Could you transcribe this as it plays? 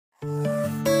Hepatitis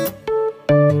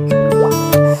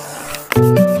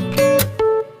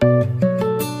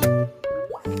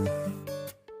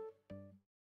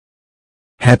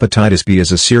B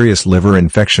is a serious liver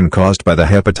infection caused by the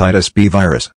hepatitis B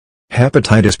virus.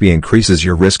 Hepatitis B increases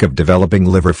your risk of developing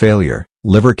liver failure,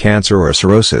 liver cancer or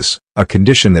cirrhosis, a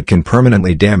condition that can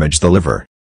permanently damage the liver.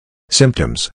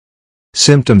 Symptoms.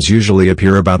 Symptoms usually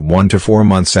appear about 1 to 4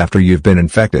 months after you've been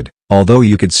infected, although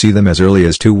you could see them as early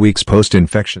as 2 weeks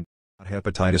post-infection.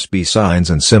 Hepatitis B signs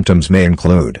and symptoms may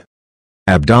include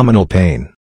abdominal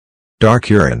pain, dark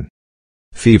urine,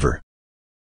 fever,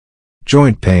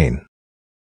 joint pain,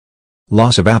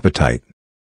 loss of appetite,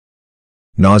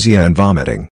 nausea and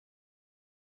vomiting,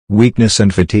 weakness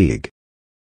and fatigue,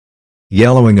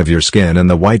 yellowing of your skin and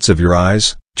the whites of your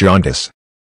eyes, jaundice.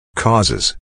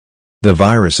 Causes. The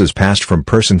virus is passed from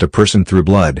person to person through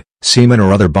blood, semen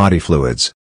or other body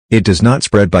fluids. It does not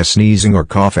spread by sneezing or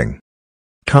coughing.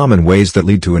 Common ways that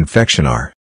lead to infection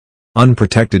are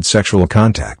unprotected sexual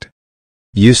contact,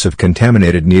 use of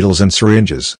contaminated needles and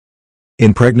syringes,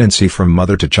 in pregnancy from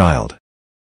mother to child.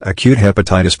 Acute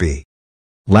hepatitis B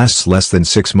lasts less than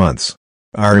 6 months.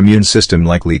 Our immune system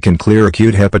likely can clear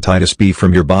acute hepatitis B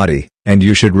from your body, and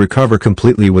you should recover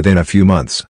completely within a few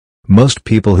months. Most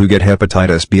people who get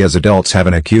hepatitis B as adults have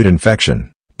an acute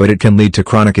infection, but it can lead to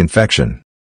chronic infection.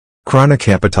 Chronic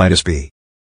hepatitis B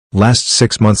lasts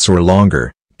 6 months or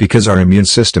longer, because our immune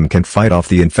system can fight off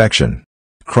the infection.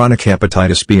 Chronic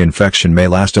hepatitis B infection may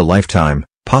last a lifetime,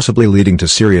 possibly leading to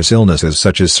serious illnesses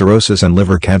such as cirrhosis and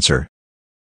liver cancer.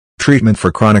 Treatment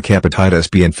for chronic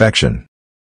hepatitis B infection.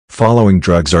 Following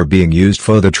drugs are being used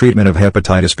for the treatment of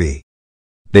hepatitis B.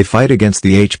 They fight against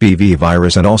the Hpv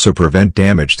virus and also prevent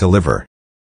damage to liver.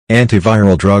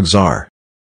 Antiviral drugs are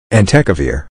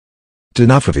entecavir,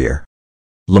 tenofovir,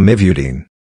 lamivudine,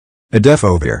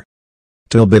 idefovir,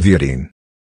 tilbivudine.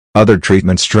 Other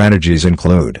treatment strategies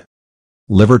include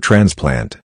liver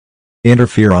transplant,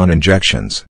 interferon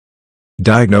injections.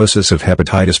 Diagnosis of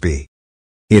hepatitis B.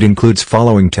 It includes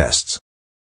following tests.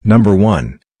 Number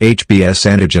 1, HBs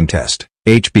antigen test.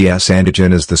 HBs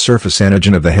antigen is the surface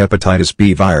antigen of the hepatitis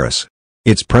B virus.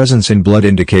 Its presence in blood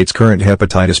indicates current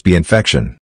hepatitis B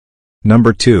infection.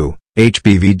 Number 2,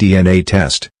 Hpv Dna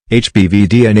Test. Hpv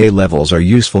DNA levels are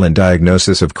useful in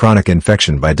diagnosis of chronic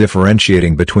infection by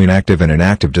differentiating between active and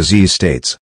inactive disease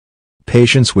states.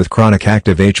 Patients with chronic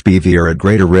active Hpv are at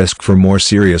greater risk for more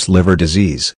serious liver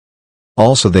disease.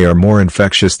 Also, they are more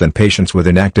infectious than patients with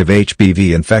inactive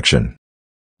Hpv infection.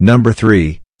 Number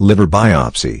 3, liver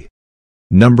biopsy.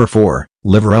 Number 4,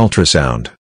 liver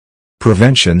ultrasound.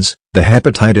 Preventions. The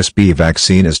hepatitis B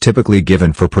vaccine is typically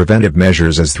given for preventive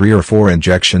measures as 3 or 4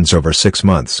 injections over 6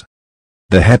 months.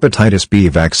 The hepatitis B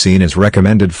vaccine is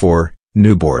recommended for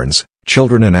newborns,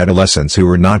 children and adolescents who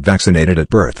were not vaccinated at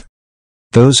birth.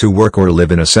 Those who work or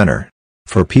live in a center.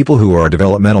 For people who are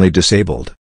developmentally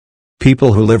disabled.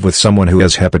 People who live with someone who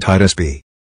has hepatitis B.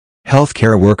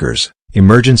 Healthcare workers,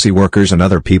 emergency workers and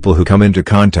other people who come into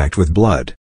contact with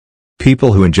blood.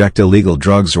 People who inject illegal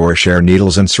drugs or share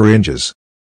needles and syringes.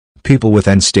 People with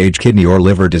end-stage kidney or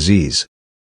liver disease.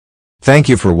 Thank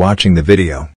you for watching the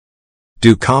video.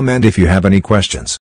 Do comment if you have any questions.